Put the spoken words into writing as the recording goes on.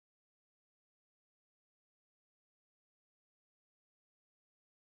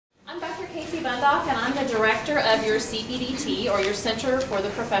Casey Bundock, and I'm the director of your CPDT, or your Center for the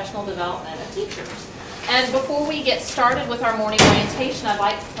Professional Development of Teachers. And before we get started with our morning orientation, I'd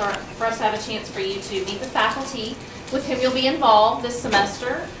like for us to have a chance for you to meet the faculty with whom you'll be involved this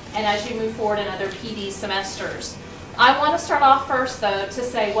semester and as you move forward in other PD semesters. I want to start off first, though, to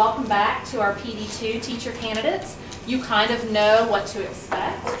say welcome back to our PD2 teacher candidates. You kind of know what to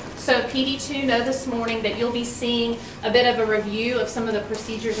expect. So PD2, know this morning that you'll be seeing a bit of a review of some of the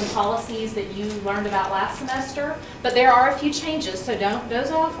procedures and policies that you learned about last semester, but there are a few changes, so don't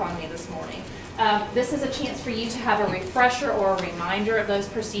doze off on me this morning. This is a chance for you to have a refresher or a reminder of those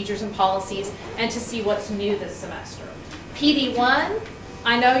procedures and policies and to see what's new this semester. PD1,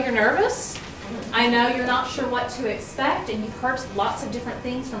 I know you're nervous. I know you're not sure what to expect, and you've heard lots of different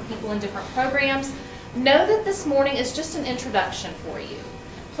things from people in different programs. Know that this morning is just an introduction for you.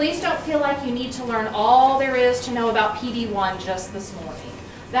 Please don't feel like you need to learn all there is to know about PD1 just this morning.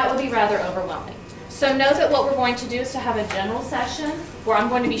 That would be rather overwhelming. So know that what we're going to do is to have a general session where I'm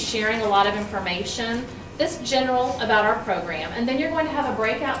going to be sharing a lot of information, this general about our program, and then you're going to have a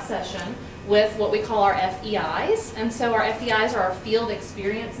breakout session with what we call our FEIs. And so our FEIs are our field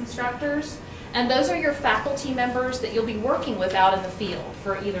experience instructors. And those are your faculty members that you'll be working with out in the field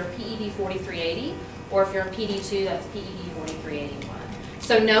for either PED 4380, or if you're in PD2, that's PED 4381.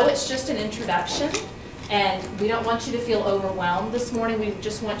 So no, it's just an introduction, and we don't want you to feel overwhelmed this morning. We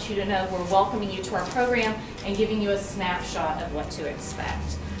just want you to know we're welcoming you to our program and giving you a snapshot of what to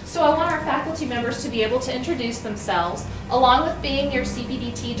expect. So I want our faculty members to be able to introduce themselves. Along with being your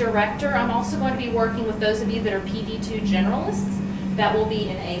CPDT director, I'm also going to be working with those of you that are PD2 generalists. That will be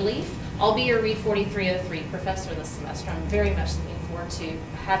in A-Leaf. I'll be your Read 4303 professor this semester. I'm very much looking forward to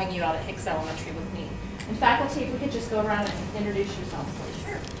having you out at Hicks Elementary with me. And faculty, if we could just go around and introduce yourselves, please.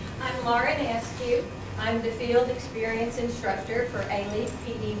 Sure. I'm Lauren Askew. I'm the field experience instructor for A-Leaf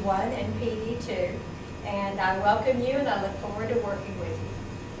PD1 and PD2. And I welcome you, and I look forward to working with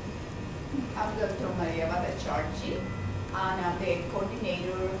you. I'm Dr. Maria Batacharchi, and I'm the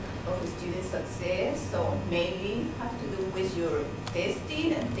coordinator of student success, so mainly have to do with your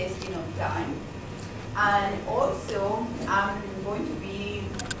testing and testing on time. And also, I'm going to be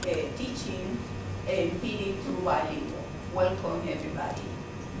teaching PD2 bilingual. Welcome, everybody.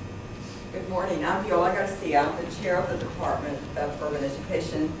 Good morning. I'm Viola Garcia. I'm the chair of the Department of Urban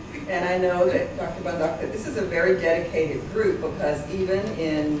Education. And I know that Dr. Bundock, that this is a very dedicated group, because even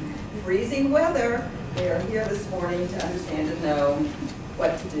in freezing weather, they are here this morning to understand and know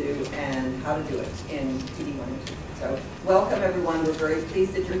what to do and how to do it in PD1 and 2. So welcome, everyone. We're very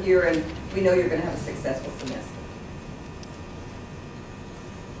pleased that you're here, and we know you're going to have a successful semester.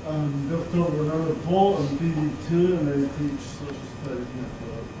 I'm Dr. Bernardo Paul. I'm PD2, and I teach social studies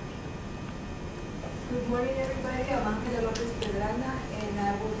methodology. Good morning, everybody. I'm Angela Lopez Pedrana, and I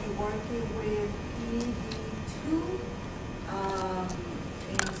will be working with PD2.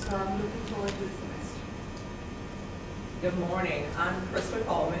 And so I'm looking forward to the semester. Good morning. I'm Krista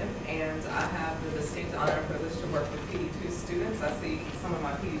Coleman, and I have the distinct honor and privilege to work with PD2 students. I see some of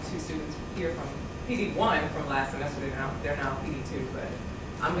my PD2 students here from PD1 from last semester. They're now PD2, but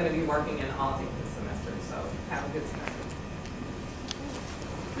I'm going to be working in all things this semester, so have a good semester.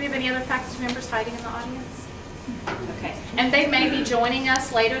 Do we have any other faculty members hiding in the audience? Okay, and they may be joining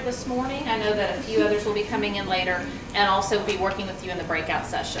us later this morning. I know that a few others will be coming in later and also be working with you in the breakout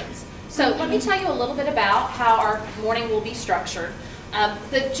sessions. So let me tell you a little bit about how our morning will be structured.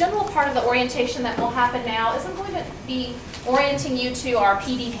 The general part of the orientation that will happen now is I'm going to be orienting you to our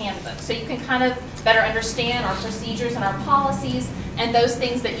PD handbook, so you can kind of better understand our procedures and our policies and those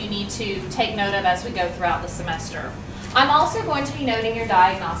things that you need to take note of as we go throughout the semester. I'm also going to be noting your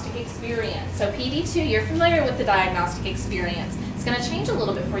diagnostic experience. So PD2, you're familiar with the diagnostic experience. It's going to change a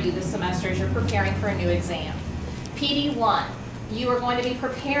little bit for you this semester as you're preparing for a new exam. PD1, you are going to be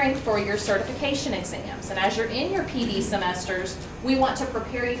preparing for your certification exams. And as you're in your PD semesters, we want to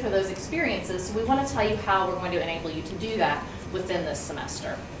prepare you for those experiences. So we want to tell you how we're going to enable you to do that within this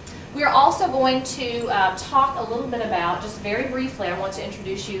semester. We are also going to talk a little bit about, just very briefly, I want to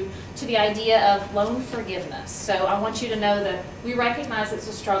introduce you to the idea of loan forgiveness. So I want you to know that we recognize it's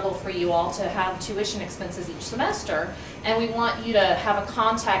a struggle for you all to have tuition expenses each semester, and we want you to have a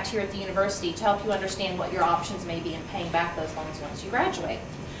contact here at the university to help you understand what your options may be in paying back those loans once you graduate.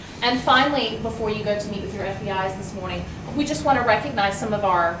 And finally, before you go to meet with your FEIs this morning, we just want to recognize some of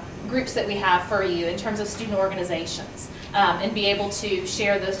our groups that we have for you in terms of student organizations. And be able to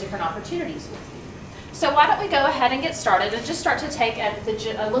share those different opportunities with you. So why don't we go ahead and get started and just start to take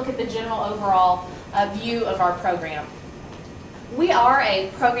a look at the general overall view of our program. We are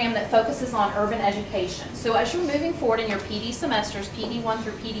a program that focuses on urban education. So as you're moving forward in your PD semesters, PD1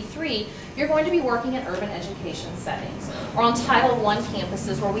 through PD3, you're going to be working in urban education settings or on Title I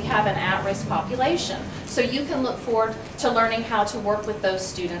campuses where we have an at-risk population. So you can look forward to learning how to work with those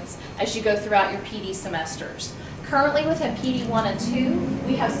students as you go throughout your PD semesters. Currently within PD1 and 2,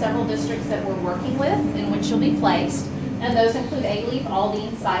 we have several districts that we're working with in which you'll be placed, and those include Alief,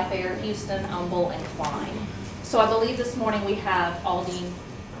 Aldine, Cy-Fair, Houston, Humble, and Klein. So I believe this morning we have Aldine,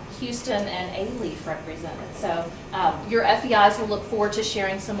 Houston, and Alief represented. So your FEIs will look forward to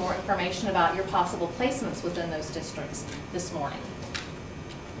sharing some more information about your possible placements within those districts this morning.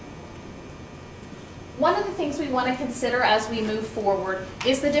 One of the things we want to consider as we move forward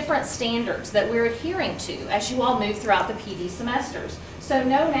is the different standards that we're adhering to as you all move throughout the PD semesters. So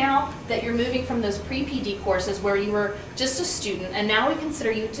know now that you're moving from those pre-PD courses where you were just a student, and now we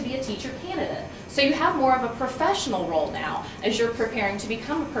consider you to be a teacher candidate. So you have more of a professional role now as you're preparing to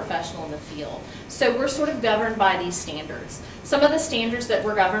become a professional in the field. So we're sort of governed by these standards. Some of the standards that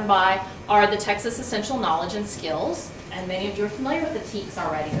we're governed by are the Texas Essential Knowledge and Skills, and many of you are familiar with the TEKS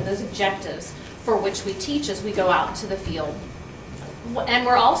already, or those objectives for which we teach as we go out into the field. And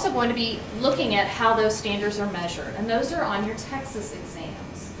we're also going to be looking at how those standards are measured, and those are on your Texas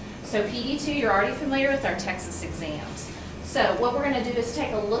exams. So PD2, you're already familiar with our Texas exams. So what we're going to do is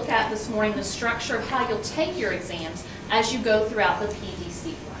take a look at this morning the structure of how you'll take your exams as you go throughout the PD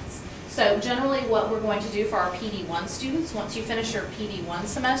sequence. So generally what we're going to do for our PD1 students, once you finish your PD1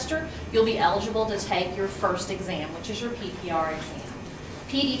 semester, you'll be eligible to take your first exam, which is your PPR exam.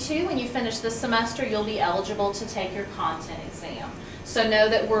 PD2, when you finish this semester, you'll be eligible to take your content exam. So know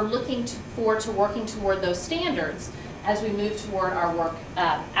that we're looking forward to working toward those standards as we move toward our work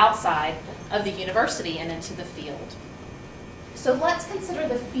outside of the university and into the field. So let's consider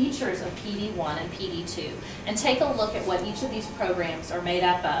the features of PD1 and PD2 and take a look at what each of these programs are made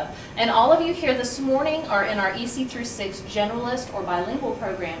up of. And all of you here this morning are in our EC through 6 generalist or bilingual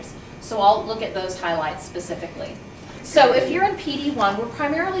programs, so I'll look at those highlights specifically. So if you're in PD1, we're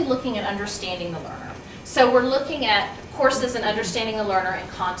primarily looking at understanding the learner. So we're looking at courses in understanding the learner and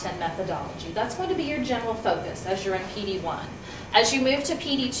content methodology. That's going to be your general focus as you're in PD1. As you move to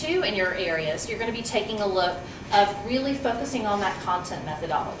PD2 in your areas, you're going to be taking a look of really focusing on that content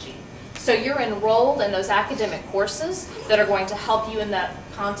methodology. So you're enrolled in those academic courses that are going to help you in that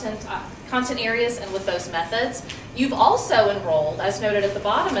content areas and with those methods. You've also enrolled, as noted at the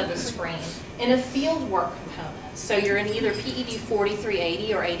bottom of the screen, in a field work component. So you're in either PED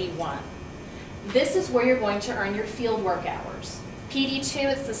 4380 or 81. This is where you're going to earn your field work hours.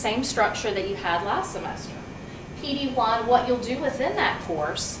 PD2, it's the same structure that you had last semester. PD1, what you'll do within that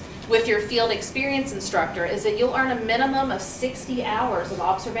course with your field experience instructor is that you'll earn a minimum of 60 hours of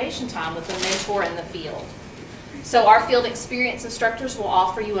observation time with a mentor in the field. So our field experience instructors will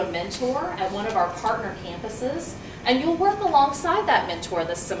offer you a mentor at one of our partner campuses, and you'll work alongside that mentor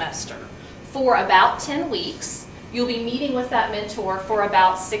this semester. For about 10 weeks, you'll be meeting with that mentor for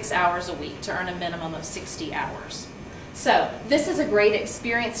about 6 hours a week to earn a minimum of 60 hours. So this is a great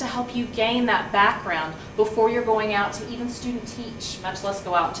experience to help you gain that background before you're going out to even student teach, much less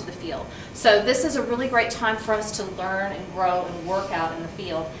go out into the field. So this is a really great time for us to learn and grow and work out in the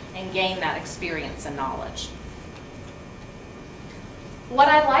field and gain that experience and knowledge. What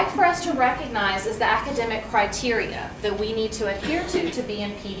I'd like for us to recognize is the academic criteria that we need to adhere to be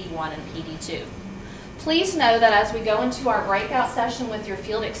in PD1 and PD2. Please know that as we go into our breakout session with your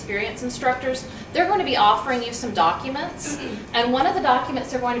field experience instructors, they're going to be offering you some documents, and one of the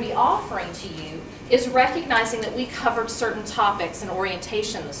documents they're going to be offering to you is recognizing that we covered certain topics in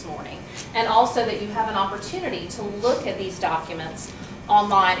orientation this morning, and also that you have an opportunity to look at these documents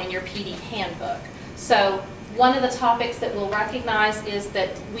online in your PD handbook. So one of the topics that we'll recognize is that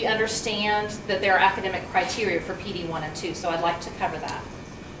we understand that there are academic criteria for PD1 and 2, so I'd like to cover that.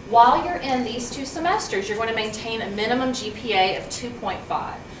 While you're in these 2 semesters, you're going to maintain a minimum GPA of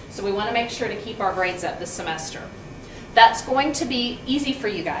 2.5. So we want to make sure to keep our grades up this semester. That's going to be easy for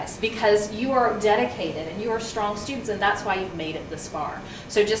you guys because you are dedicated and you are strong students, and that's why you've made it this far.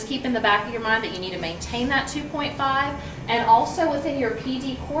 So just keep in the back of your mind that you need to maintain that 2.5, and also within your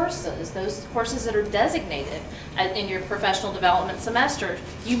PD courses, those courses that are designated in your professional development semester,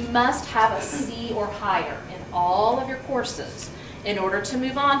 you must have a C or higher in all of your courses in order to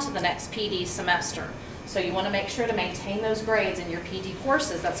move on to the next PD semester. So you want to make sure to maintain those grades in your PD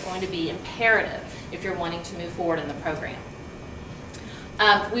courses. That's going to be imperative if you're wanting to move forward in the program.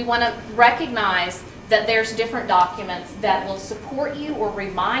 We want to recognize that there's different documents that will support you or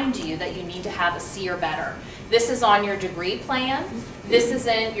remind you that you need to have a C or better. This is on your degree plan, this is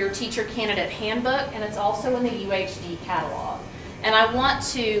in your teacher candidate handbook, and it's also in the UHD catalog. And I want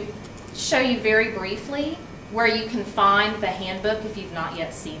to show you very briefly where you can find the handbook if you've not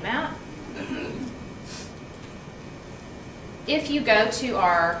yet seen that. If you go to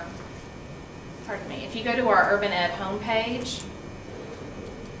our, if you go to our Urban Ed homepage,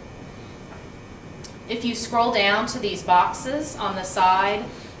 if you scroll down to these boxes on the side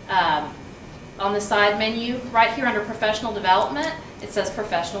menu, right here under Professional Development, it says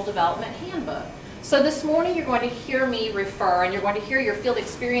Professional Development Handbook. So this morning you're going to hear me refer, and you're going to hear your field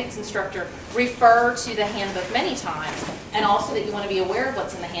experience instructor refer to the handbook many times, and also that you want to be aware of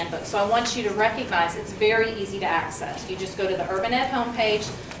what's in the handbook. So I want you to recognize it's very easy to access. You just go to the Urban Ed homepage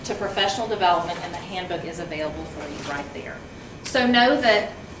to Professional Development, and the handbook is available for you right there. So know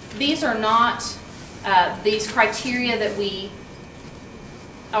that these are not these criteria that we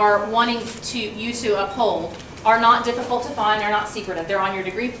are wanting you to uphold are not difficult to find, they're not secretive. They're on your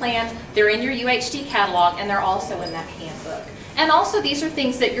degree plan, they're in your UHD catalog, and they're also in that handbook. And also these are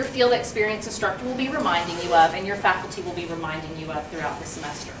things that your field experience instructor will be reminding you of, and your faculty will be reminding you of throughout the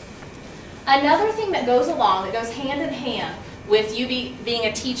semester. Another thing that goes along, that goes hand in hand with you being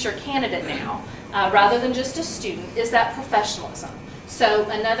a teacher candidate now, rather than just a student, is that professionalism. So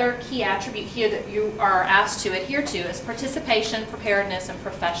another key attribute here that you are asked to adhere to is participation, preparedness, and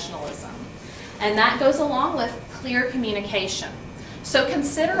professionalism. And that goes along with clear communication. So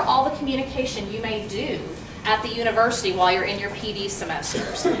consider all the communication you may do at the university while you're in your PD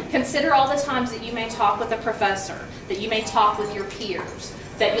semesters. Consider all the times that you may talk with a professor, that you may talk with your peers,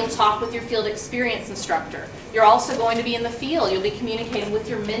 that you'll talk with your field experience instructor. You're also going to be in the field. You'll be communicating with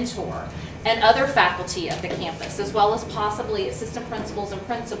your mentor and other faculty at the campus, as well as possibly assistant principals and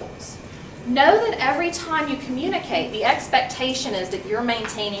principals. Know that every time you communicate, the expectation is that you're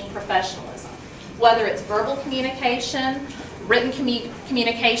maintaining professionalism. Whether it's verbal communication, written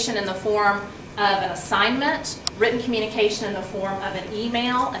communication in the form of an assignment, written communication in the form of an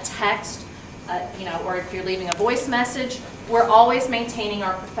email, a text, or if you're leaving a voice message, we're always maintaining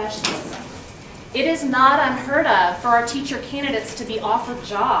our professionalism. It is not unheard of for our teacher candidates to be offered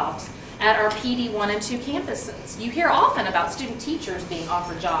jobs at our PD 1 and 2 campuses. You hear often about student teachers being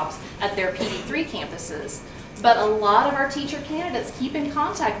offered jobs at their PD 3 campuses. But a lot of our teacher candidates keep in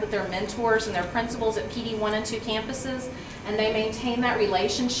contact with their mentors and their principals at PD 1 and 2 campuses, and they maintain that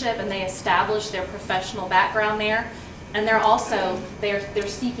relationship and they establish their professional background there. And they're also, they're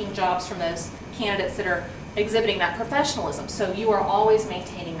seeking jobs from those candidates that are exhibiting that professionalism. So you are always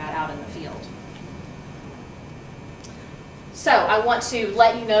maintaining that out in the field. So I want to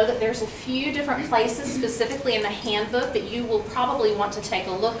let you know that there's a few different places specifically in the handbook that you will probably want to take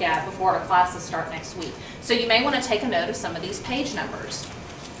a look at before our classes start next week. So you may want to take a note of some of these page numbers.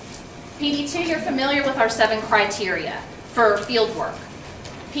 PD2, you're familiar with our 7 criteria for field work.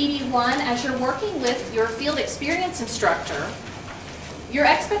 PD1, as you're working with your field experience instructor, your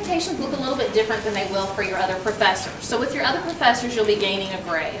expectations look a little bit different than they will for your other professors. So with your other professors, you'll be gaining a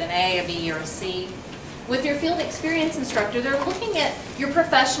grade, an A, a B, or a C. With your field experience instructor, they're looking at your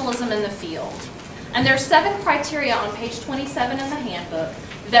professionalism in the field. And there are 7 criteria on page 27 in the handbook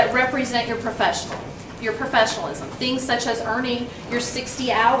that represent your professionalism. Things such as earning your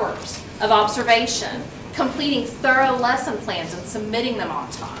 60 hours of observation, completing thorough lesson plans and submitting them on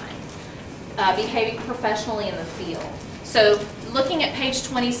time, behaving professionally in the field. So looking at page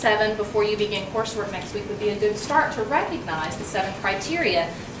 27 before you begin coursework next week would be a good start to recognize the 7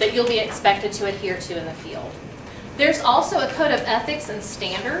 criteria that you'll be expected to adhere to in the field. There's also a code of ethics and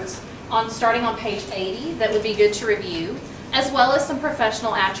standards starting on page 80 that would be good to review, as well as some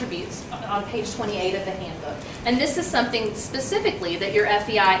professional attributes on page 28 of the handbook. And this is something specifically that your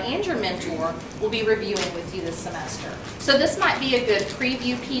FEI and your mentor will be reviewing with you this semester. So this might be a good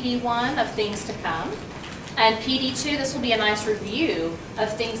preview PD1 of things to come. And PD2, this will be a nice review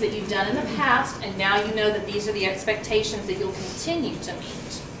of things that you've done in the past, and now you know that these are the expectations that you'll continue to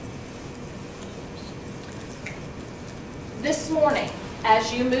meet. This morning,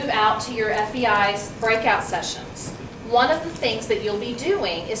 as you move out to your FEI's breakout sessions, one of the things that you'll be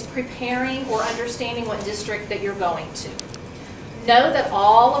doing is preparing or understanding what district that you're going to. Know that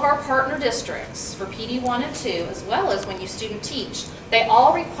all of our partner districts for PD 1 and 2, as well as when you student teach, they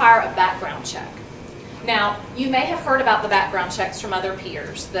all require a background check. Now, you may have heard about the background checks from other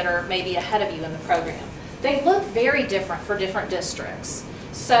peers that are maybe ahead of you in the program. They look very different for different districts.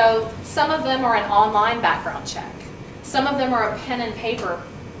 So some of them are an online background check. Some of them are a pen and paper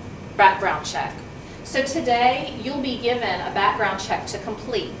background check. So today, you'll be given a background check to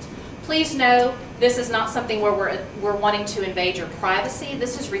complete. Please know this is not something where we're wanting to invade your privacy.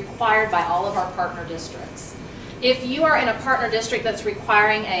 This is required by all of our partner districts. If you are in a partner district that's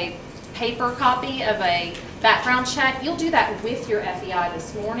requiring a paper copy of a background check, you'll do that with your FEI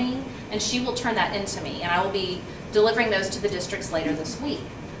this morning, and she will turn that into me, and I will be delivering those to the districts later this week.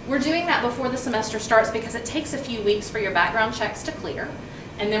 We're doing that before the semester starts because it takes a few weeks for your background checks to clear,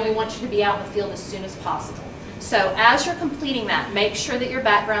 and then we want you to be out in the field as soon as possible. So as you're completing that, make sure that your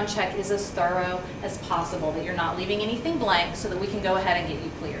background check is as thorough as possible, that you're not leaving anything blank so that we can go ahead and get you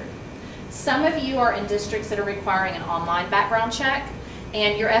cleared. Some of you are in districts that are requiring an online background check,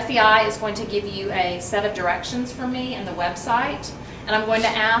 and your FEI is going to give you a set of directions from me and the website, and I'm going to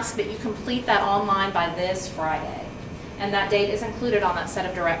ask that you complete that online by this Friday. And that date is included on that set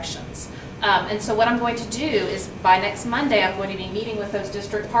of directions. And so what I'm going to do is by next Monday, I'm going to be meeting with those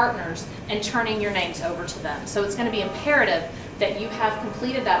district partners and turning your names over to them. So it's going to be imperative that you have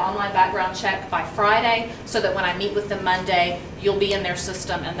completed that online background check by Friday so that when I meet with them Monday, you'll be in their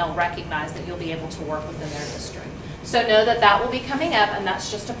system and they'll recognize that you'll be able to work within their district. So know that that will be coming up, and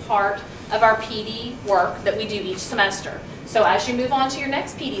that's just a part of our PD work that we do each semester. So as you move on to your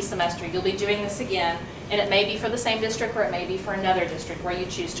next PD semester, you'll be doing this again, and it may be for the same district or it may be for another district where you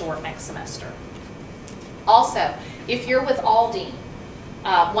choose to work next semester. Also, if you're with Aldine,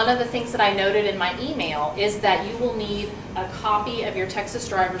 one of the things that I noted in my email is that you will need a copy of your Texas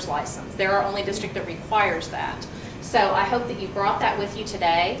driver's license. They're our only district that requires that. So I hope that you brought that with you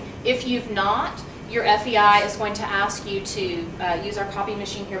today. If you've not, your FEI is going to ask you to use our copy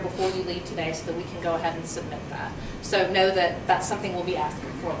machine here before you leave today so that we can go ahead and submit that. So know that that's something we'll be asking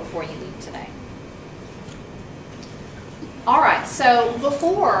for before you leave today. All right, so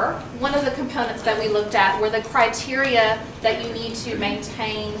before, one of the components that we looked at were the criteria that you need to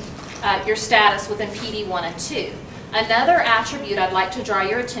maintain your status within PD 1 and 2. Another attribute I'd like to draw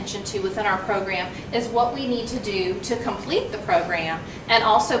your attention to within our program is what we need to do to complete the program and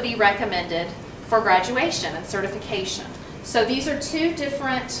also be recommended for graduation and certification. So these are two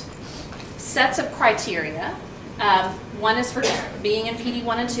different sets of criteria. One is for being in PD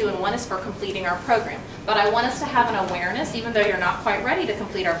 1 and 2, and one is for completing our program. But I want us to have an awareness, even though you're not quite ready to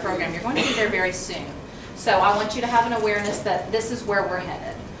complete our program, you're going to be there very soon. So I want you to have an awareness that this is where we're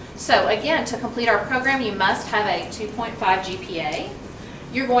headed. So again, to complete our program, you must have a 2.5 GPA.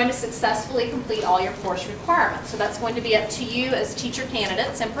 You're going to successfully complete all your course requirements. So that's going to be up to you as teacher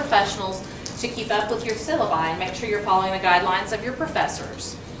candidates and professionals to keep up with your syllabi and make sure you're following the guidelines of your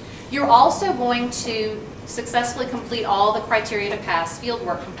professors. You're also going to successfully complete all the criteria to pass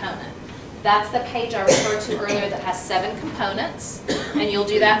fieldwork component. That's the page I referred to earlier that has 7 components, and you'll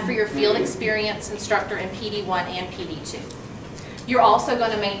do that for your field experience instructor in PD 1 and PD 2. You're also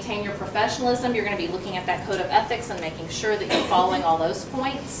going to maintain your professionalism. You're going to be looking at that code of ethics and making sure that you're following all those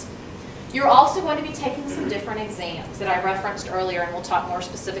points. You're also going to be taking some different exams that I referenced earlier, and we'll talk more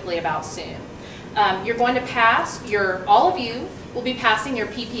specifically about soon. You're going to pass all of you will be passing your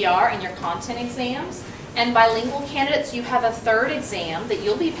PPR and your content exams. And bilingual candidates, you have a third exam that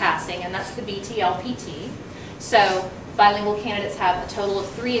you'll be passing, and that's the BTLPT. So bilingual candidates have a total of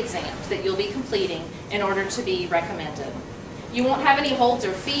 3 exams that you'll be completing in order to be recommended. You won't have any holds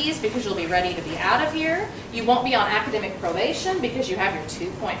or fees because you'll be ready to be out of here. You won't be on academic probation because you have your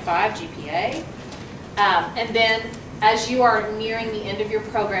 2.5 GPA. And then as you are nearing the end of your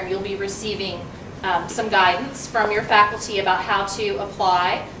program, you'll be receiving some guidance from your faculty about how to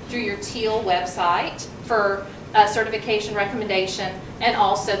apply through your TEAL website for certification recommendation, and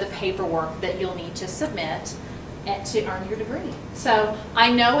also the paperwork that you'll need to submit to earn your degree. So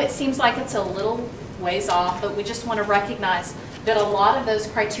I know it seems like it's a little ways off, but we just want to recognize that a lot of those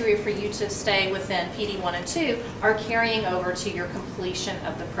criteria for you to stay within PD 1 and 2 are carrying over to your completion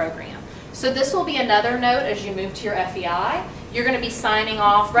of the program. So this will be another note as you move to your FEI. You're going to be signing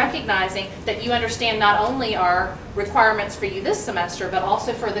off recognizing that you understand not only our requirements for you this semester, but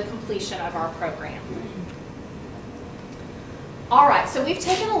also for the completion of our program. All right, so we've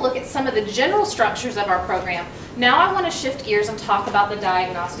taken a look at some of the general structures of our program. Now I want to shift gears and talk about the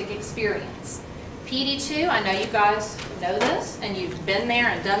diagnostic experience. PD2, I know you guys know this, and you've been there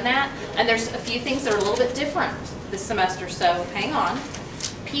and done that, and there's a few things that are a little bit different this semester, so hang on.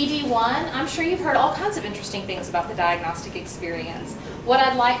 PD1, I'm sure you've heard all kinds of interesting things about the diagnostic experience. What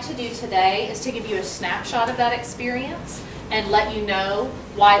I'd like to do today is to give you a snapshot of that experience and let you know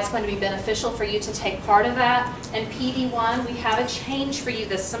why it's going to be beneficial for you to take part of that. And PD1, we have a change for you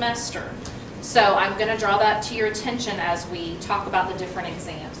this semester. So I'm going to draw that to your attention as we talk about the different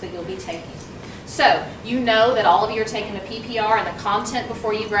exams that you'll be taking. So you know that all of you are taking the PPR and the content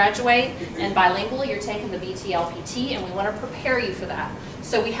before you graduate, and bilingual you're taking the BTLPT, and we want to prepare you for that.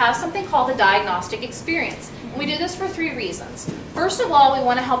 So we have something called the diagnostic experience. And we do this for 3 reasons. First of all, we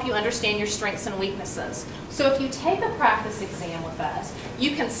want to help you understand your strengths and weaknesses. So if you take a practice exam with us,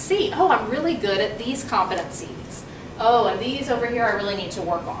 you can see, oh, I'm really good at these competencies. Oh, and these over here I really need to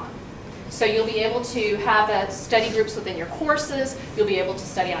work on. So you'll be able to have study groups within your courses, you'll be able to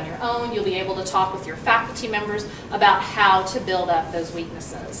study on your own, you'll be able to talk with your faculty members about how to build up those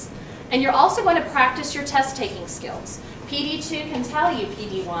weaknesses. And you're also going to practice your test-taking skills. PD2 can tell you,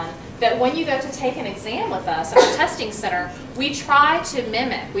 PD1, that when you go to take an exam with us at our testing center, we try to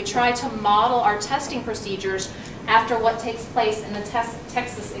mimic, we try to model our testing procedures after what takes place in the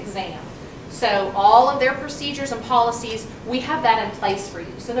Texas exam. So all of their procedures and policies, we have that in place for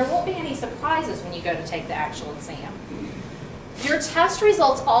you. So there won't be any surprises when you go to take the actual exam. Your test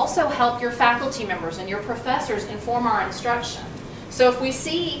results also help your faculty members and your professors inform our instruction. So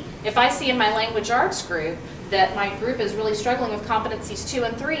if I see in my language arts group that my group is really struggling with competencies 2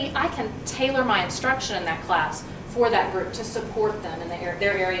 and 3, I can tailor my instruction in that class for that group to support them in their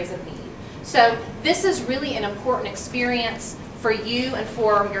areas of need. So this is really an important experience for you and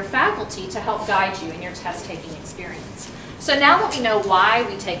for your faculty to help guide you in your test-taking experience. So now that we know why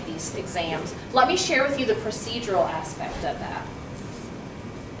we take these exams, let me share with you the procedural aspect of that.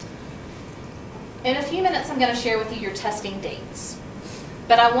 In a few minutes, I'm going to share with you your testing dates.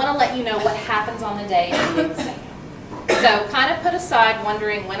 But I want to let you know what happens on the day of the exam. So kind of put aside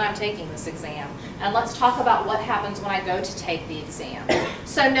wondering when I'm taking this exam, and let's talk about what happens when I go to take the exam.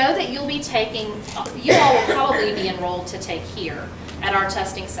 So know that you all will probably be enrolled to take here at our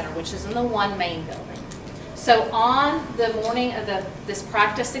testing center, which is in the 1 main building. So on the morning of this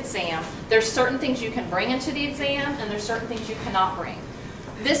practice exam, there's certain things you can bring into the exam, and there's certain things you cannot bring.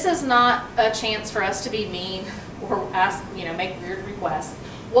 This is not a chance for us to be mean or make weird requests.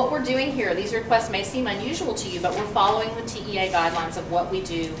 What we're doing here, these requests may seem unusual to you, but we're following the TEA guidelines of what we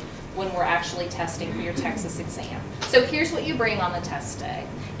do when we're actually testing for your Texas exam. So here's what you bring on the test day.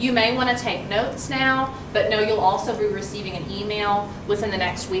 You may want to take notes now, but know you'll also be receiving an email within the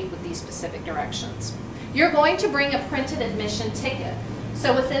next week with these specific directions. You're going to bring a printed admission ticket.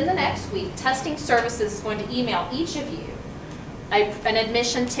 So within the next week, testing services is going to email each of you an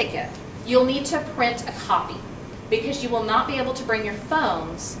admission ticket. You'll need to print a copy because you will not be able to bring your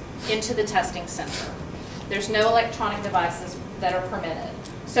phones into the testing center. There's no electronic devices that are permitted.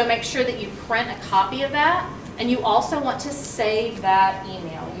 So make sure that you print a copy of that, and you also want to save that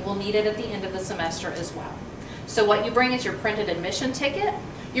email. You will need it at the end of the semester as well. So what you bring is your printed admission ticket.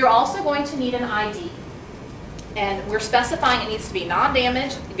 You're also going to need an ID. And we're specifying it needs to be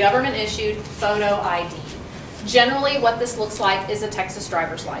non-damaged, government-issued photo ID. Generally, what this looks like is a Texas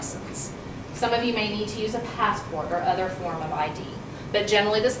driver's license. Some of you may need to use a passport or other form of ID, but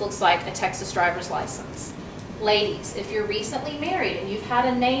generally this looks like a Texas driver's license. Ladies, if you're recently married and you've had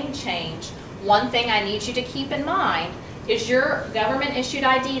a name change, one thing I need you to keep in mind is your government-issued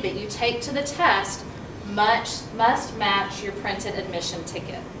ID that you take to the test must match your printed admission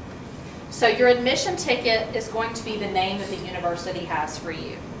ticket. So your admission ticket is going to be the name that the university has for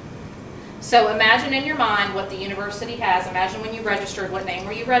you. So imagine in your mind what the university has. Imagine when you registered, what name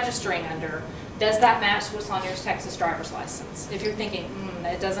were you registering under? Does that match what's on your Texas driver's license? If you're thinking,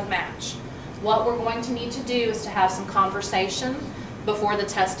 it doesn't match. What we're going to need to do is to have some conversation before the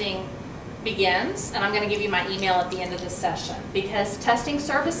testing begins, and I'm going to give you my email at the end of this session, because testing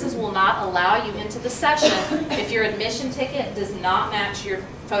services will not allow you into the session if your admission ticket does not match your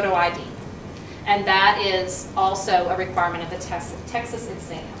photo ID. And that is also a requirement of the Texas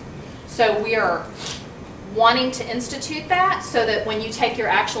exam. So we are wanting to institute that so that when you take your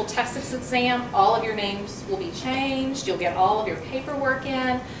actual Texas exam, all of your names will be changed. You'll get all of your paperwork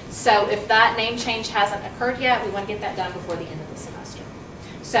in. So if that name change hasn't occurred yet, we want to get that done before the end of the semester.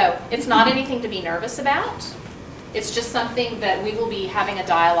 So it's not anything to be nervous about. It's just something that we will be having a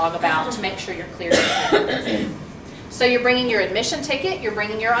dialogue about to make sure you're clear. So you're bringing your admission ticket, you're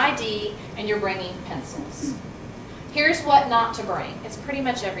bringing your ID, and you're bringing pencils. Here's what not to bring. It's pretty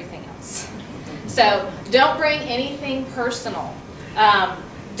much everything else. So don't bring anything personal.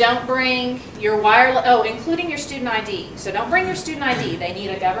 Don't bring your wireless, including your student ID. So don't bring your student ID. They need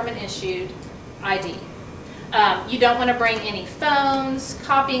a government-issued ID. You don't want to bring any phones,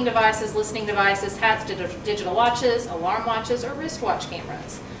 copying devices, listening devices, hats, digital watches, alarm watches, or wristwatch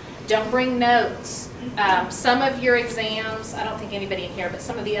cameras. Don't bring notes. Some of your exams, I don't think anybody in here, but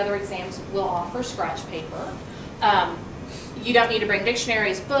some of the other exams will offer scratch paper. You don't need to bring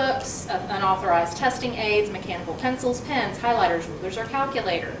dictionaries, books, unauthorized testing aids, mechanical pencils, pens, highlighters, rulers, or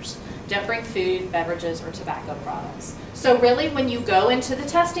calculators. Don't bring food, beverages, or tobacco products. So really, when you go into the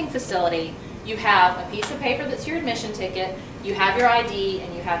testing facility, You have a piece of paper that's your admission ticket, you have your ID,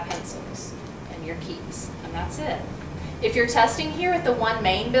 and you have pencils and your keys, and that's it. If you're testing here at the One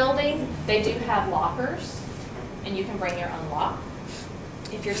Main building, they do have lockers, and you can bring your own lock.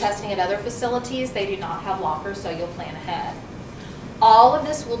 If you're testing at other facilities, they do not have lockers, so you'll plan ahead. All of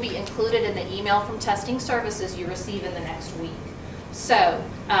this will be included in the email from testing services you receive in the next week. So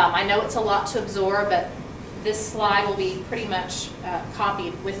I know it's a lot to absorb, but this slide will be pretty much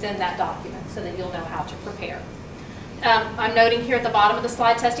copied within that document so that you'll know how to prepare. I'm noting here at the bottom of the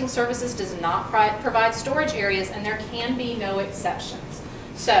slide, testing services does not provide storage areas, and there can be no exceptions.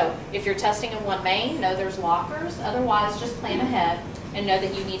 So if you're testing in One Main, know there's lockers. Otherwise, just plan ahead and know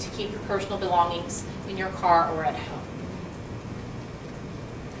that you need to keep your personal belongings in your car or at home.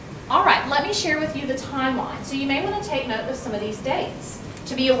 All right, let me share with you the timeline. So you may want to take note of some of these dates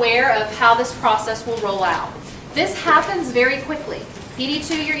to be aware of how this process will roll out. This happens very quickly.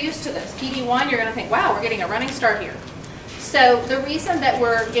 PD2, you're used to this. PD1, you're going to think, wow, we're getting a running start here. So the reason that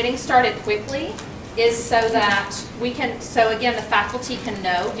we're getting started quickly is so that we can, so again, the faculty can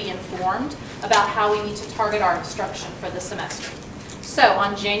know, be informed about how we need to target our instruction for the semester. So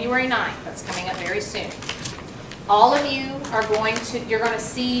on January 9th, that's coming up very soon, all of you are going to, you're going to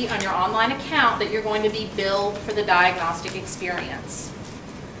see on your online account that you're going to be billed for the diagnostic experience.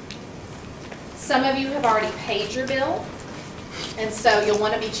 Some of you have already paid your bill, and so you'll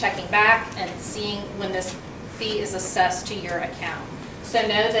want to be checking back and seeing when this fee is assessed to your account. So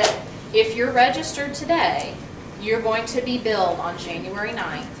know that if you're registered today, you're going to be billed on January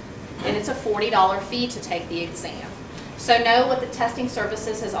 9th, and it's a $40 fee to take the exam. So know what the testing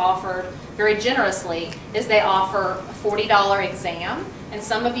services has offered very generously is they offer a $40 exam, and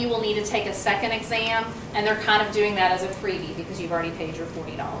some of you will need to take a second exam, and they're kind of doing that as a freebie because you've already paid your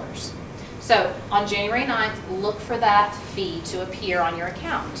 $40. So on January 9th, look for that fee to appear on your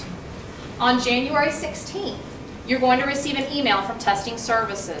account. On January 16th, you're going to receive an email from testing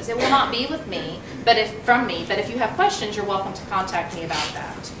services. It will not be with me, but if you have questions, you're welcome to contact me about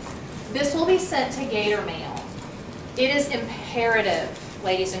that. This will be sent to Gator Mail. It is imperative,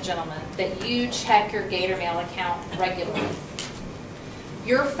 ladies and gentlemen, that you check your Gator Mail account regularly.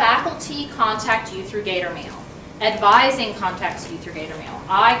 Your faculty contact you through Gator Mail. Advising contacts you through Gator Mail.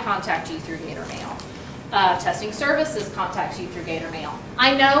 I contact you through Gator Mail. Testing services contacts you through Gator Mail.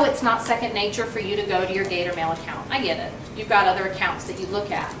 I know it's not second nature for you to go to your Gator Mail account. I get it. You've got other accounts that you look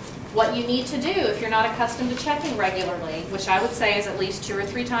at. What you need to do if you're not accustomed to checking regularly, which I would say is at least 2 or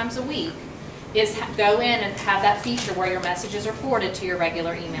 3 times a week, is go in and have that feature where your messages are forwarded to your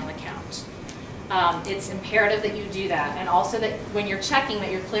regular email account. It's imperative that you do that, and also that when you're checking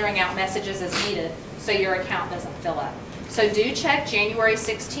that you're clearing out messages as needed so your account doesn't fill up. So do check January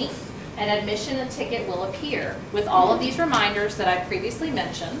 16th. An admission ticket will appear with all of these reminders that I previously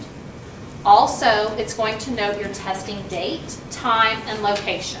mentioned. Also, it's going to note your testing date, time, and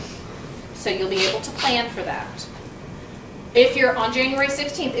location. So you'll be able to plan for that. If you're on January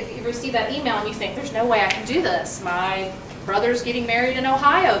 16th, if you receive that email and you think, there's no way I can do this, my brother's getting married in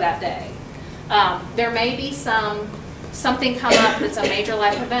Ohio that day. There may be something come up that's a major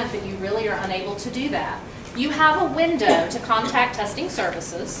life event that you really are unable to do that. You have a window to contact testing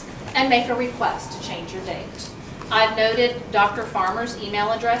services and make a request to change your date. I've noted Dr. Farmer's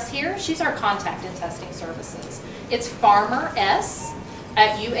email address here. She's our contact in testing services. It's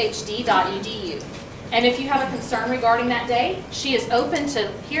farmers@uhd.edu. And if you have a concern regarding that date, she is open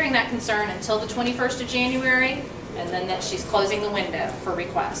to hearing that concern until the 21st of January, and then that she's closing the window for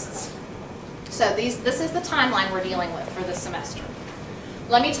requests. So this is the timeline we're dealing with for this semester.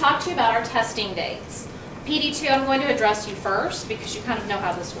 Let me talk to you about our testing dates. PD2, I'm going to address you first because you kind of know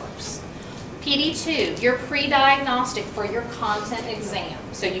how this works. PD2, your pre-diagnostic for your content exam.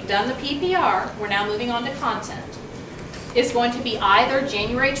 So you've done the PPR, we're now moving on to content. Is going to be either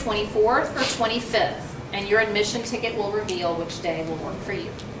January 24th or 25th, and your admission ticket will reveal which day will work for you.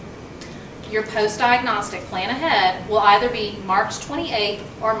 Your post-diagnostic plan ahead will either be March 28th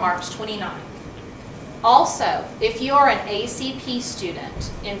or March 29th. Also, if you are an ACP student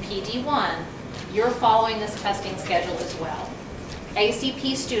in PD1, you're following this testing schedule as well.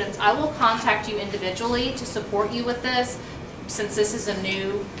 ACP students, I will contact you individually to support you with this, since this is a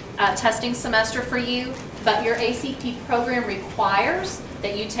new testing semester for you, but your ACP program requires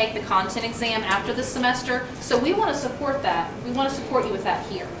that you take the content exam after the semester, so we want to support that. We want to support you with that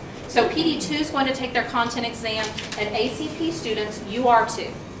here. So PD2 is going to take their content exam, and ACP students, you are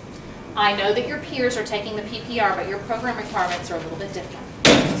too. I know that your peers are taking the PPR, but your program requirements are a little bit different.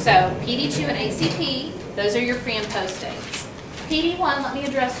 So PD2 and ACP, those are your pre and post dates. PD1, let me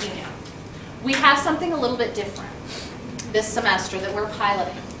address you now. We have something a little bit different this semester that we're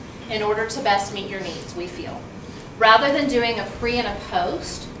piloting. in order to best meet your needs, we feel. Rather than doing a pre and a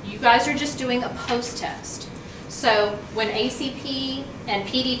post, you guys are just doing a post test. So when ACP and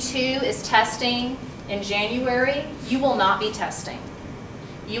PD2 is testing in January, you will not be testing.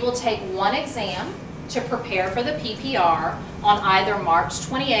 You will take one exam to prepare for the PPR on either March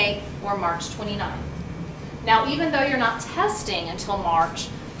 28th or March 29th. Now, even though you're not testing until March,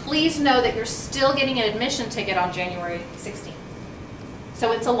 please know that you're still getting an admission ticket on January 16th.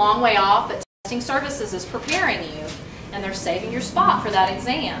 So it's a long way off, but Testing Services is preparing you, and they're saving your spot for that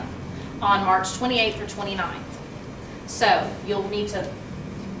exam on March 28th or 29th. So you'll need to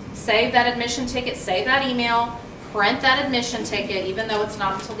save that admission ticket, save that email, print that admission ticket, even though it's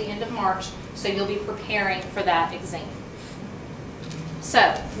not until the end of March, so you'll be preparing for that exam.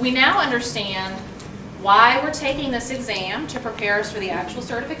 So we now understand why we're taking this exam to prepare us for the actual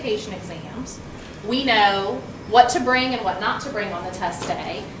certification exams. We know what to bring and what not to bring on the test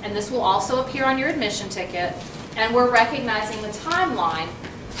day, and this will also appear on your admission ticket, and we're recognizing the timeline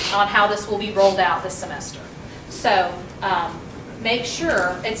on how this will be rolled out this semester. So make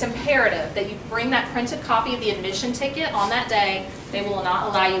sure, it's imperative that you bring that printed copy of the admission ticket on that day. They will not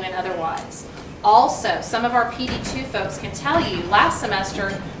allow you in otherwise. Also, some of our PD2 folks can tell you last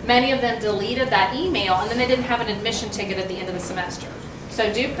semester, many of them deleted that email and then they didn't have an admission ticket at the end of the semester.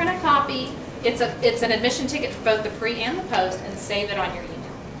 So do print a copy. It's an admission ticket for both the pre and the post, and save it on your email.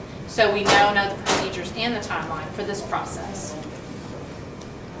 So we know the procedures and the timeline for this process.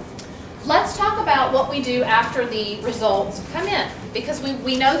 Let's talk about what we do after the results come in, because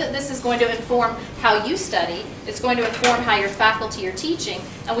we know that this is going to inform how you study, it's going to inform how your faculty are teaching,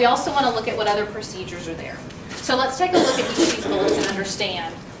 and we also want to look at what other procedures are there. So let's take a look at each of these bullets and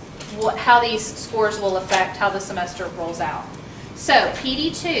understand how these scores will affect how the semester rolls out. So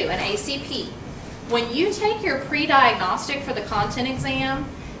PD2 and ACP, when you take your pre-diagnostic for the content exam,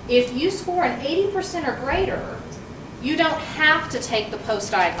 if you score an 80% or greater, you don't have to take the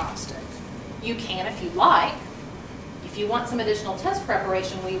post-diagnostic. You can if you like. If you want some additional test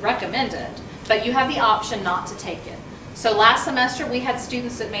preparation, we recommend it, but you have the option not to take it. So last semester we had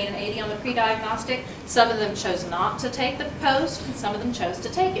students that made an 80 on the pre-diagnostic. Some of them chose not to take the post, and some of them chose to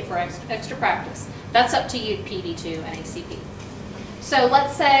take it for extra practice. That's up to you, PD2 and ACP. So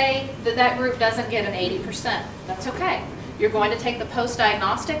let's say that that group doesn't get an 80%. That's okay. You're going to take the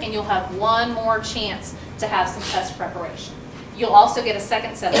post-diagnostic and you'll have one more chance to have some test preparation. You'll also get a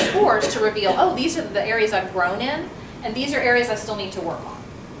second set of scores to reveal, oh, these are the areas I've grown in, and these are areas I still need to work on.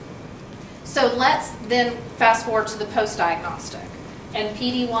 So let's then fast forward to the post-diagnostic. And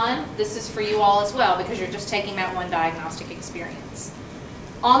PD1, this is for you all as well, because you're just taking that one diagnostic experience.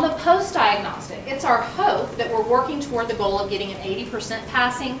 On the post-diagnostic, it's our hope that we're working toward the goal of getting an 80%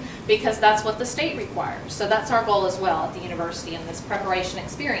 passing, because that's what the state requires. So that's our goal as well at the university in this preparation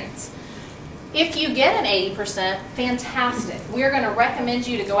experience. If you get an 80%, fantastic. We're going to recommend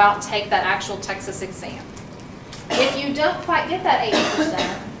you to go out and take that actual Texas exam. If you don't quite get that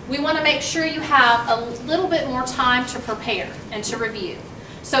 80%, we want to make sure you have a little bit more time to prepare and to review.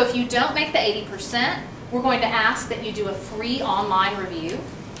 So if you don't make the 80%, we're going to ask that you do a free online review,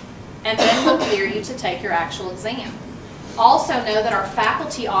 and then we'll clear you to take your actual exam. Also know that our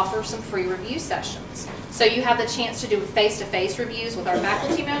faculty offers some free review sessions. So you have the chance to do face-to-face reviews with our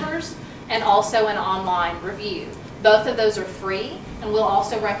faculty members, and also an online review. Both of those are free, and we'll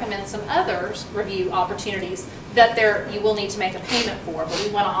also recommend some other review opportunities that you will need to make a payment for, but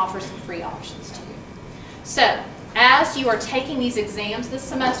we want to offer some free options to you. So, as you are taking these exams this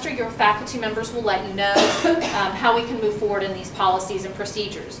semester, your faculty members will let you know how we can move forward in these policies and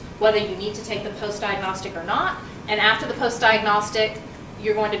procedures, whether you need to take the post-diagnostic or not, and after the post-diagnostic,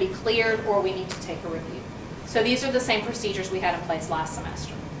 you're going to be cleared or we need to take a review. So these are the same procedures we had in place last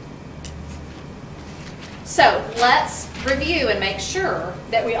semester. So let's review and make sure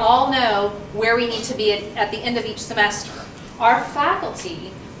that we all know where we need to be at the end of each semester. Our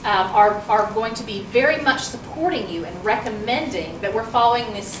faculty are going to be very much supporting you and recommending that we're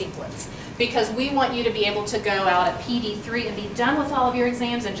following this sequence, because we want you to be able to go out at PD3 and be done with all of your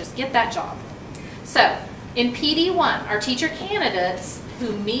exams and just get that job. So in PD1, our teacher candidates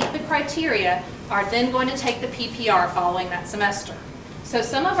who meet the criteria are then going to take the PPR following that semester. So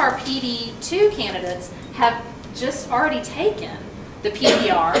some of our PD2 candidates have just already taken the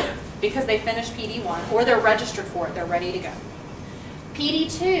PPR because they finished PD1, or they're registered for it, they're ready to go.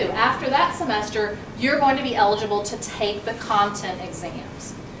 PD2, after that semester, you're going to be eligible to take the content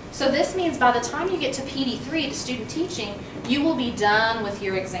exams. So this means by the time you get to PD3, to student teaching, you will be done with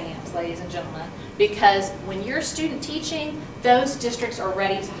your exams, ladies and gentlemen, because when you're student teaching, those districts are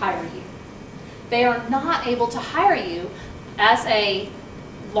ready to hire you. They are not able to hire you as a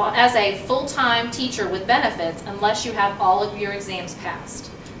as a full-time teacher with benefits unless you have all of your exams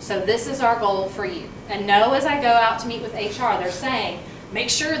passed. So this is our goal for you. And know as I go out to meet with HR, they're saying, make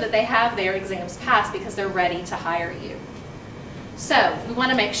sure that they have their exams passed because they're ready to hire you. So we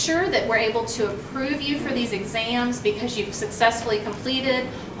want to make sure that we're able to approve you for these exams because you've successfully completed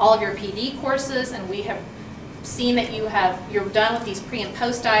all of your PD courses, and we have seen that you're done with these pre and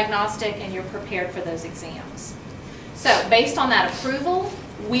post diagnostic and you're prepared for those exams. So based on that approval,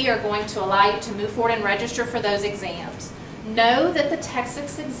 we are going to allow you to move forward and register for those exams. Know that the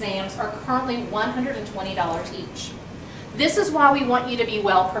Texas exams are currently $120 each. This is why we want you to be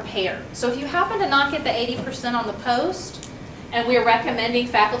well prepared. So if you happen to not get the 80% on the post, and we are recommending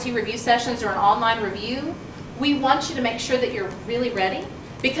faculty review sessions or an online review, we want you to make sure that you're really ready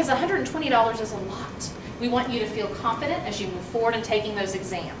because $120 is a lot. We want you to feel confident as you move forward in taking those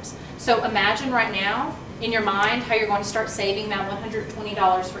exams. So imagine right now in your mind how you're going to start saving that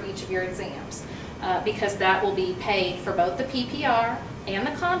 $120 for each of your exams because that will be paid for both the PPR and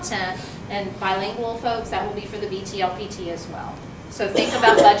the content, and bilingual folks, that will be for the BTLPT as well. So think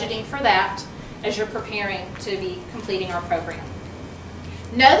about budgeting for that as you're preparing to be completing our program.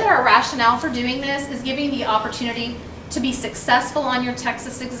 Know that our rationale for doing this is giving you the opportunity to be successful on your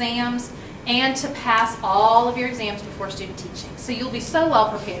Texas exams and to pass all of your exams before student teaching. So you'll be so well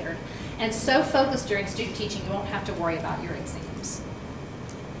prepared and so focused during student teaching you won't have to worry about your exams.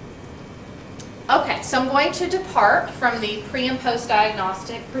 Okay, so I'm going to depart from the pre and post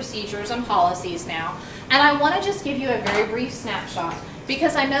diagnostic procedures and policies now, and I want to just give you a very brief snapshot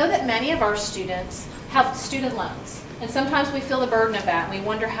because I know that many of our students have student loans, and sometimes we feel the burden of that and we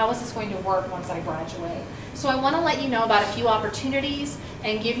wonder how is this going to work once I graduate. So I want to let you know about a few opportunities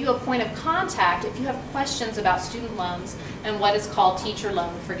and give you a point of contact if you have questions about student loans and what is called teacher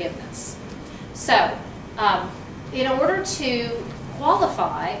loan forgiveness. So in order to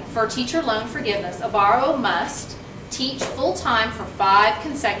qualify for teacher loan forgiveness, a borrower must teach full-time for 5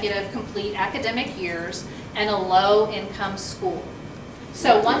 consecutive complete academic years in a low-income school.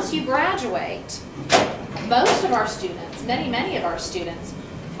 So once you graduate, most of our students, many of our students,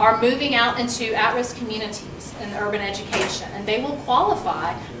 are moving out into at-risk communities in urban education, and they will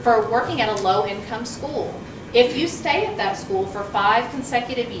qualify for working at a low-income school. If you stay at that school for 5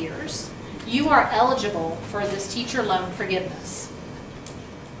 consecutive years, you are eligible for this teacher loan forgiveness.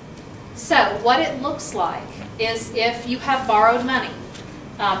 So what it looks like is if you have borrowed money,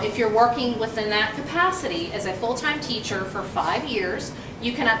 if you're working within that capacity as a full-time teacher for 5 years,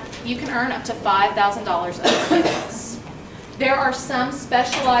 you can earn up to $5,000 of forgiveness. There are some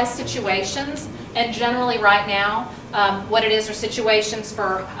specialized situations, and generally right now, what it is are situations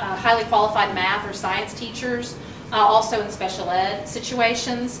for highly qualified math or science teachers, also in special ed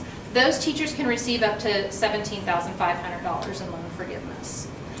situations. Those teachers can receive up to $17,500 in loan forgiveness.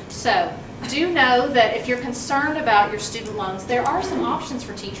 So do know that if you're concerned about your student loans, there are some options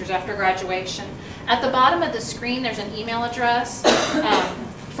for teachers after graduation. At the bottom of the screen, there's an email address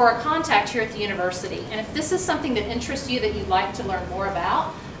for a contact here at the university. And if this is something that interests you that you'd like to learn more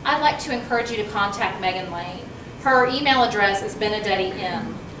about, I'd like to encourage you to contact Megan Lane. Her email address is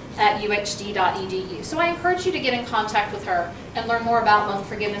benedetti.uhd.edu. So I encourage you to get in contact with her and learn more about loan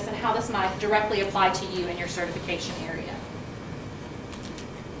forgiveness and how this might directly apply to you in your certification area.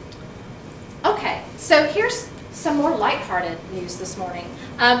 Okay, so here's some more lighthearted news this morning.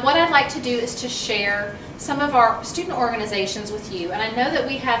 What I'd like to do is to share some of our student organizations with you, and I know that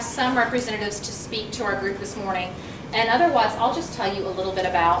we have some representatives to speak to our group this morning, and otherwise I'll just tell you a little bit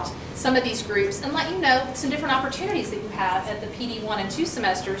about some of these groups and let you know some different opportunities that you have at the PD 1 and 2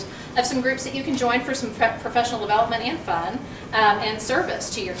 semesters of some groups that you can join for some professional development and fun and service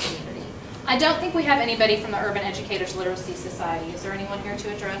to your community. I don't think we have anybody from the Urban Educators Literacy Society. Is there anyone here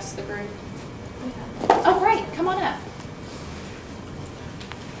to address the group? Oh, great. Come on up.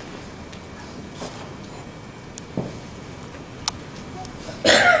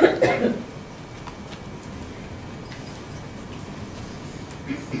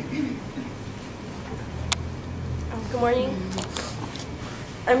 Good morning.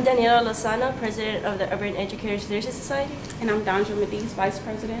 I'm Daniela Lozano, President of the Urban Educators Literacy Society. And I'm Dondra Mediz, Vice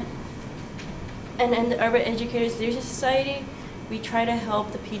President. And in the Urban Educators Literacy Society, we try to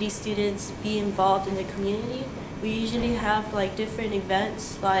help the PD students be involved in the community. We usually have like different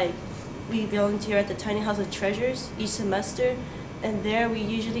events, like we volunteer at the Tiny House of Treasures each semester, and there we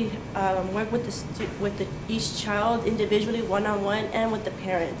usually work with each child individually, one-on-one, and with the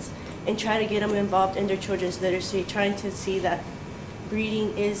parents, and try to get them involved in their children's literacy, trying to see that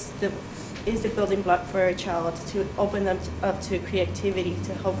reading is the building block for a child, to open them up to creativity,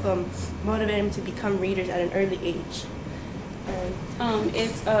 to help them, motivate them to become readers at an early age.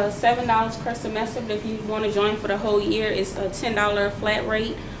 It's $7 per semester, but if you want to join for the whole year, it's a $10 flat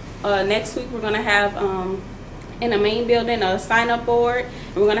rate. Next week, we're going to have in the main building a sign-up board.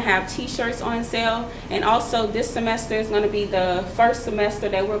 And we're going to have T-shirts on sale. And also, this semester is going to be the first semester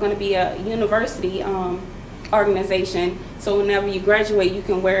that we're going to be a university organization. So whenever you graduate, you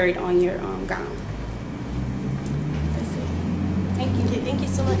can wear it on your gown. That's it. Thank you. Thank you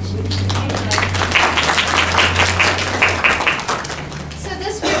so much.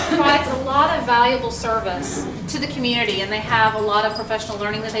 Provides a lot of valuable service to the community, and they have a lot of professional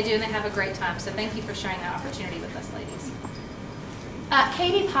learning that they do, and they have a great time. So thank you for sharing that opportunity with us, ladies.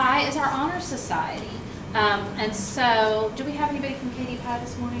 Katie Pie is our honor society, and so do we have anybody from Katie Pie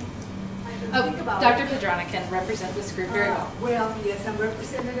this morning? Oh, Dr. Pedrana can represent this group very well. Well, yes, I'm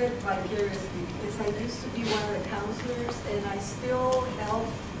represented vicariously because I used to be one of the counselors, and I still help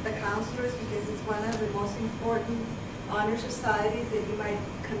the counselors because it's one of the most important honor societies that you might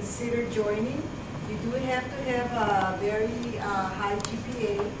consider joining. You do have to have a very high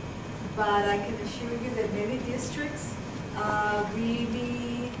GPA, but I can assure you that many districts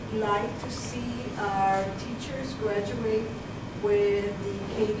really like to see our teachers graduate with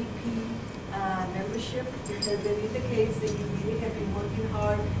the KDP membership, because it indicates that you really have been working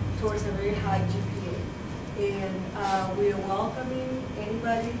hard towards a very high GPA. And we are welcoming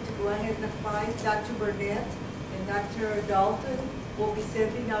anybody to go ahead and apply. Dr. Burnett and Dr. Dalton will be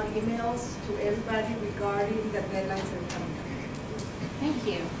sending out emails to everybody regarding the deadlines that are coming up. Thank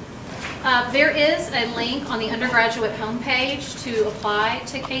you. There is a link on the undergraduate homepage to apply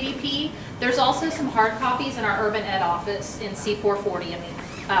to KDP. There's also some hard copies in our Urban Ed office in C440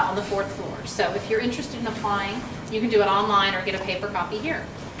 on the 4th floor. So if you're interested in applying, you can do it online or get a paper copy here.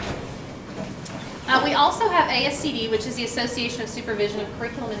 We also have ASCD, which is the Association of Supervision of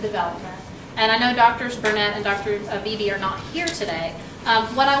Curriculum and Development. And I know Drs. Burnett and Dr. Beebe are not here today.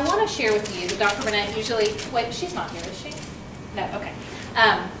 What I want to share with you, Dr. Burnett usually, wait, she's not here, is she? No, okay.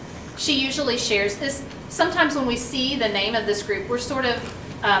 She usually shares this. Sometimes when we see the name of this group, we're sort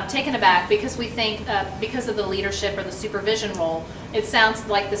of taken aback because we think because of the leadership or the supervision role, it sounds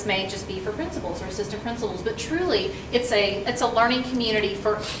like this may just be for principals or assistant principals, but truly it's a learning community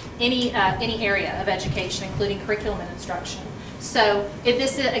for any area of education, including curriculum and instruction. So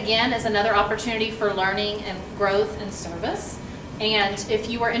this, again, is another opportunity for learning and growth and service. And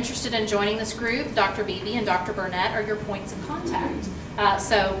if you are interested in joining this group, Dr. Beebe and Dr. Burnett are your points of contact.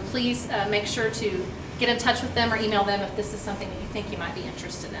 So please make sure to get in touch with them or email them if this is something that you think you might be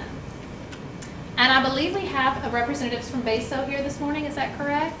interested in. And I believe we have representatives from BASO here this morning, is that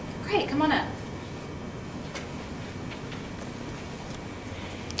correct? Great, come on up.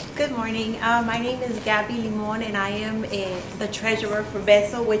 Good morning. My name is Gabby Limon, and I am the treasurer for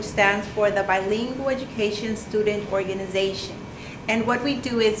BESO, which stands for the Bilingual Education Student Organization. And what we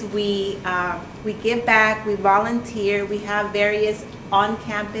do is we give back, we volunteer, we have various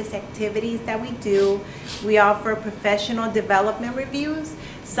on-campus activities that we do. We offer professional development reviews.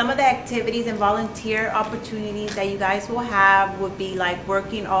 Some of the activities and volunteer opportunities that you guys will have would be like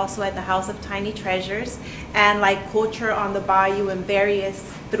working also at the House of Tiny Treasures and like culture on the bayou and various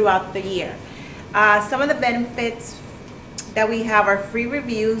throughout the year. Some of the benefits that we have are free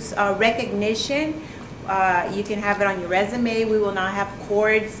reviews, recognition. You can have it on your resume. We will now have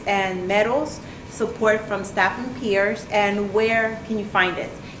cords and medals, support from staff and peers. And where can you find us?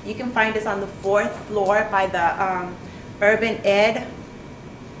 You can find us on the 4th floor by the Urban Ed.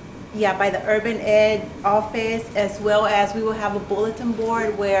 Yeah, by the Urban Ed office, as well as we will have a bulletin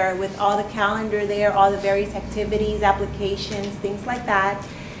board where with all the calendar there, all the various activities, applications, things like that.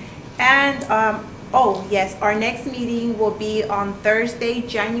 And oh yes, our next meeting will be on Thursday,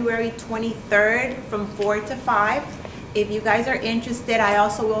 January 23rd from 4 to 5. If you guys are interested, I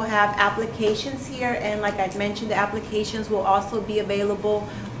also will have applications here, and like I mentioned, the applications will also be available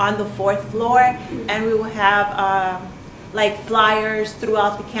on the 4th floor, and we will have like flyers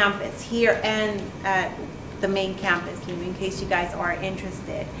throughout the campus here and at the main campus, in case you guys are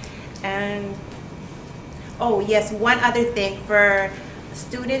interested. And oh yes, one other thing, for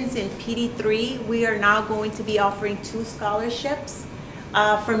students in PD3, we are now going to be offering 2 scholarships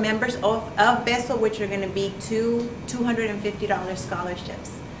for members of BESO, which are going to be two $250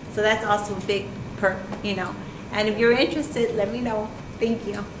 scholarships. So that's also a big perk, you know. And if you're interested, let me know. Thank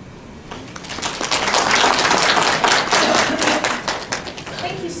you.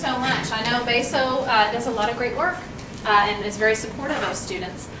 Thank you so much. I know BASO does a lot of great work and is very supportive of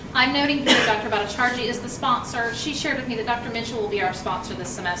students. I'm noting here that Dr. Bhattacharjee is the sponsor. She shared with me that Dr. Mitchell will be our sponsor this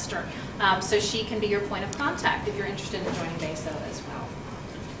semester, so she can be your point of contact if you're interested in joining BASO as well.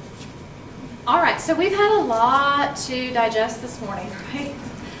 All right, so we've had a lot to digest this morning, right?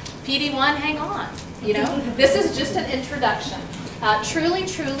 PD1, hang on. You know, this is just an introduction.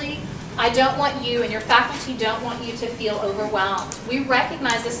 Truly, I don't want you and your faculty don't want you to feel overwhelmed. We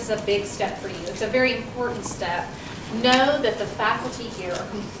recognize this is a big step for you. It's a very important step. Know that the faculty here are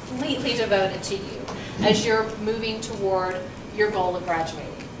completely devoted to you as you're moving toward your goal of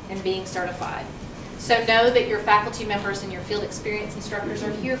graduating and being certified. So know that your faculty members and your field experience instructors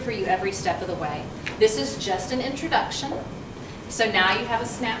are here for you every step of the way. This is just an introduction. So now you have a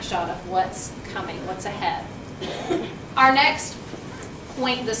snapshot of what's coming, what's ahead. Our next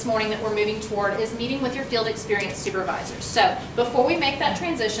point this morning that we're moving toward is meeting with your field experience supervisors. So before we make that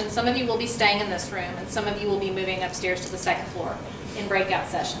transition, some of you will be staying in this room and some of you will be moving upstairs to the second floor in breakout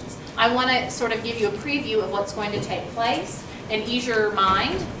sessions. I want to sort of give you a preview of what's going to take place and ease your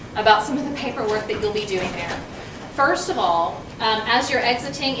mind about some of the paperwork that you'll be doing there. First of all, as you're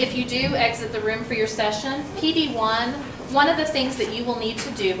exiting, if you do exit the room for your session, PD1, one of the things that you will need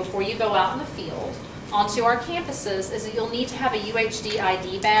to do before you go out in the field onto our campuses is that you'll need to have a UHD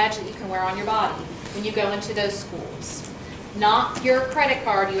ID badge that you can wear on your body when you go into those schools. Not your credit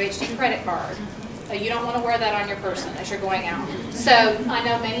card, UHD credit card. You don't want to wear that on your person as you're going out. So I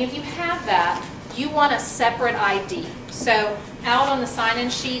know many of you have that. You want a separate ID. So out on the sign-in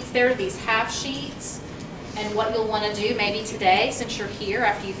sheets, there are these half sheets. And what you'll want to do maybe today, since you're here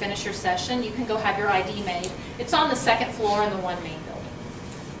after you finish your session, you can go have your ID made. It's on the second floor in the one main building.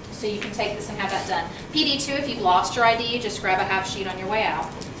 So you can take this and have that done. PD2, if you've lost your ID, just grab a half sheet on your way out.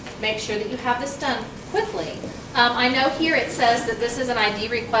 Make sure that you have this done quickly. I know here it says that this is an ID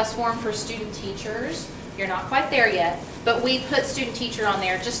request form for student teachers. You're not quite there yet, but we put student teacher on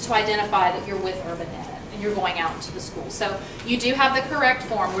there just to identify that you're with Urban Ed and you're going out into the school. So you do have the correct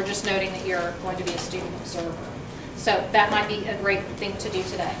form. We're just noting that you're going to be a student observer. So that might be a great thing to do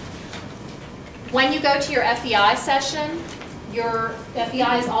today. When you go to your FEI session, your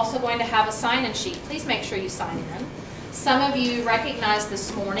FEI is also going to have a sign-in sheet. Please make sure you sign in. Some of you recognized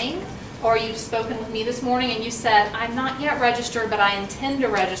this morning, or you've spoken with me this morning and you said, I'm not yet registered, but I intend to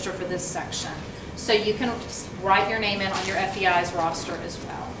register for this section. So you can write your name in on your FEI's roster as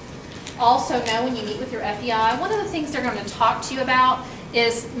well. Also know when you meet with your FEI, one of the things they're going to talk to you about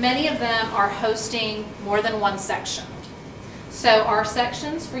is many of them are hosting more than one section. So our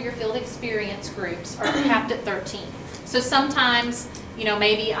sections for your field experience groups are capped at 13. So sometimes, you know,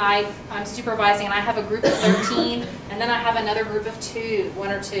 maybe I'm supervising and I have a group of 13 and then I have another group of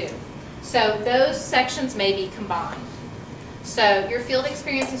 1 or 2. So those sections may be combined. So your field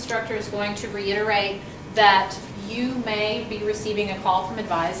experience instructor is going to reiterate that you may be receiving a call from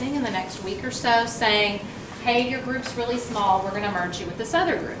advising in the next week or so saying, hey, your group's really small, we're going to merge you with this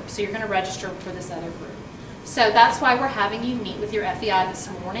other group. So you're going to register for this other group. So that's why we're having you meet with your FEI this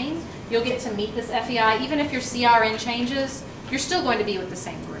morning. You'll get to meet this FEI. Even if your CRN changes, you're still going to be with the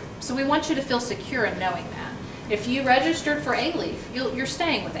same group. So we want you to feel secure in knowing that. If you registered for A-Leaf, you're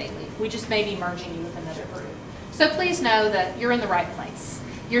staying with A-Leaf. We just may be merging you with another group. So please know that you're in the right place.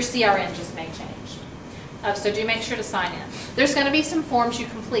 Your CRN just may change. So do make sure to sign in. There's going to be some forms you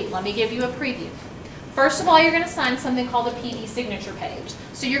complete. Let me give you a preview. First of all, you're going to sign something called a PD signature page.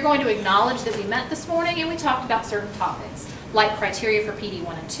 So you're going to acknowledge that we met this morning and we talked about certain topics, like criteria for PD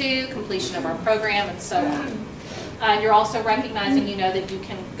 1 and 2, completion of our program, and so on. You're also recognizing, you know, that you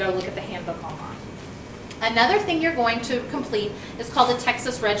can go look at the handbook online. Another thing you're going to complete is called a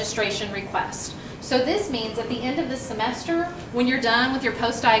Texas registration request. So this means at the end of this semester, when you're done with your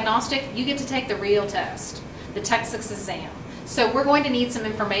post-diagnostic, you get to take the real test, the Texas exam. So we're going to need some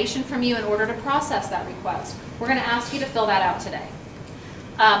information from you in order to process that request. We're going to ask you to fill that out today.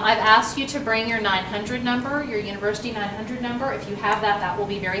 I've asked you to bring your 900 number, your university 900 number. If you have that, that will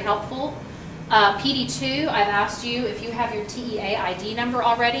be very helpful. PD2, I've asked you if you have your TEA ID number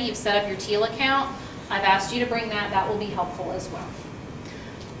already, you've set up your TEAL account. I've asked you to bring that. That will be helpful as well.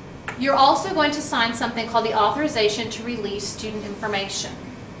 You're also going to sign something called the authorization to release student information.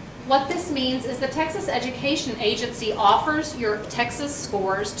 What this means is the Texas Education Agency offers your Texas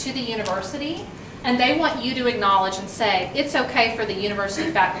scores to the university, and they want you to acknowledge and say, it's okay for the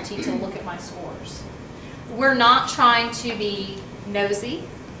university faculty to look at my scores. We're not trying to be nosy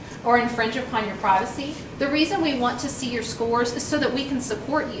or infringe upon your privacy. The reason we want to see your scores is so that we can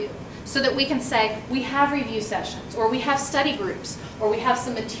support you, so that we can say, we have review sessions, or we have study groups, or we have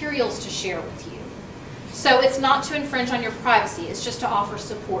some materials to share with you. So it's not to infringe on your privacy, it's just to offer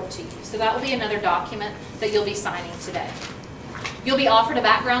support to you. So that will be another document that you'll be signing today. You'll be offered a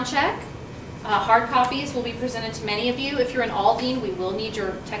background check. Hard copies will be presented to many of you. If you're in Aldine, we will need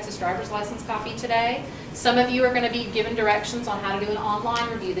your Texas driver's license copy today. Some of you are going to be given directions on how to do an online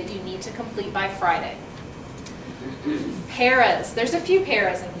review that you need to complete by Friday. Paras. There's a few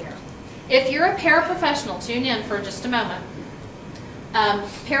paras in here. If you're a paraprofessional, tune in for just a moment.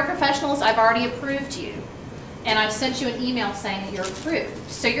 Paraprofessionals, I've already approved you, and I've sent you an email saying that you're approved.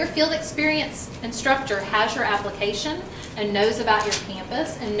 So your field experience instructor has your application and knows about your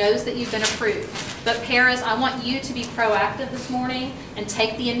campus and knows that you've been approved. But paras, I want you to be proactive this morning and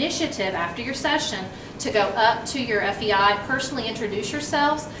take the initiative after your session to go up to your FEI, personally introduce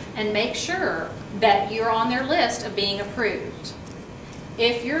yourselves, and make sure that you're on their list of being approved.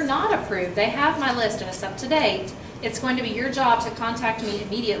 If you're not approved, they have my list and it's up to date. It's going to be your job to contact me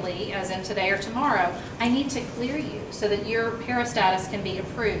immediately, as in today or tomorrow. I need to clear you so that your para status can be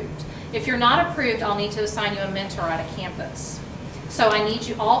approved. If you're not approved, I'll need to assign you a mentor at a campus. So I need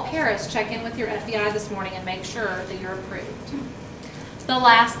you, all paras, check in with your FEI this morning and make sure that you're approved. The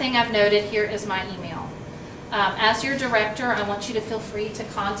last thing I've noted here is my email. As your director, I want you to feel free to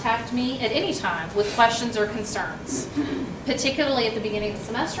contact me at any time with questions or concerns. Particularly at the beginning of the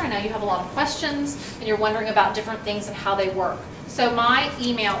semester, I know you have a lot of questions and you're wondering about different things and how they work. So my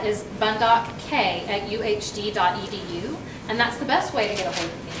email is bundock@uhd.edu, and that's the best way to get a hold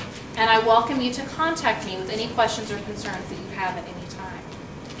of me. And I welcome you to contact me with any questions or concerns that you have at any time.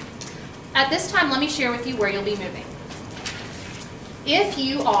 At this time, let me share with you where you'll be moving. If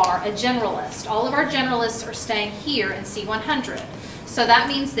you are a generalist, all of our generalists are staying here in C100. So that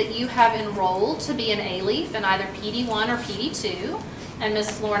means that you have enrolled to be an A-Leaf in either PD1 or PD2, and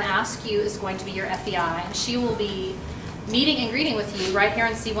Mrs. Lauren Askew is going to be your FEI, and she will be meeting and greeting with you right here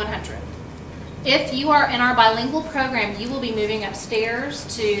in C100. If you are in our bilingual program, you will be moving upstairs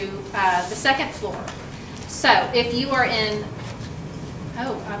to the second floor. So if you are in,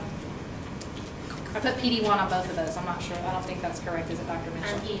 I put PD1 on both of those. I'm not sure. I don't think that's correct. Is it, Dr.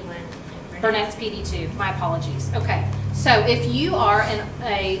 Mitchell? I'm PD1. Burnett's PD2. My apologies. Okay. So if you are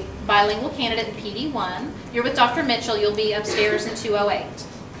a bilingual candidate in PD1, you're with Dr. Mitchell, you'll be upstairs in 208.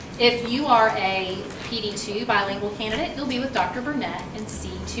 If you are a PD2 bilingual candidate, you'll be with Dr. Burnett in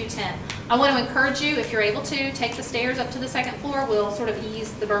C210. I want to encourage you, if you're able to, take the stairs up to the second floor. We'll sort of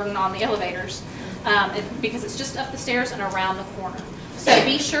ease the burden on the elevators because it's just up the stairs and around the corner. So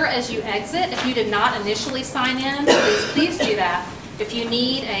be sure as you exit, if you did not initially sign in, please do that. If you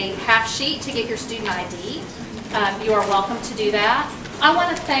need a half sheet to get your student ID, you are welcome to do that. I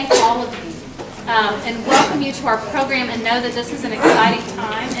want to thank all of you and welcome you to our program, and know that this is an exciting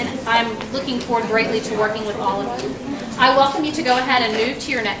time, and I'm looking forward greatly to working with all of you. I welcome you to go ahead and move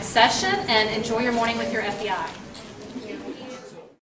to your next session and enjoy your morning with your FEI.